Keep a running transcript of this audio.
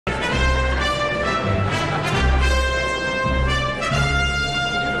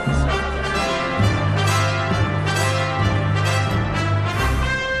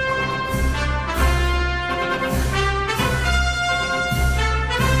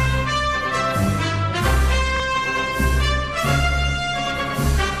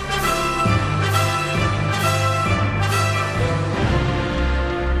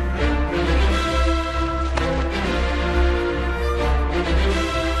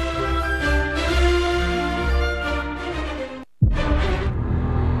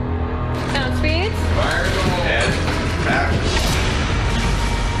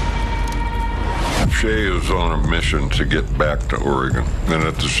on a mission to get back to Oregon. And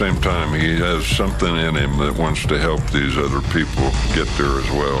at the same time, he has something in him that wants to help these other people get there as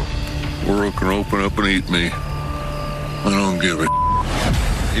well. World can open up and eat me. I don't give a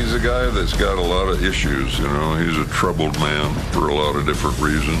He's a guy that's got a lot of issues, you know. He's a troubled man for a lot of different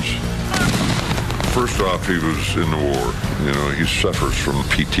reasons. First off, he was in the war. You know, he suffers from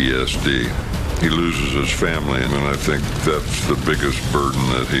PTSD. He loses his family, and I think that's the biggest burden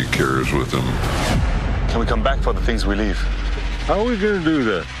that he carries with him. Can we come back for the things we leave? How are we going to do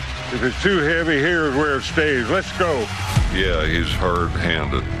that? If it's too heavy, here's where it stays. Let's go. Yeah, he's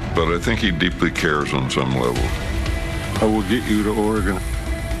hard-handed, but I think he deeply cares on some level. I will get you to Oregon.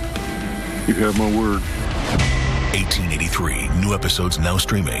 You have my word. 1883. New episodes now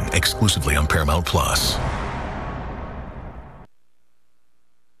streaming exclusively on Paramount Plus.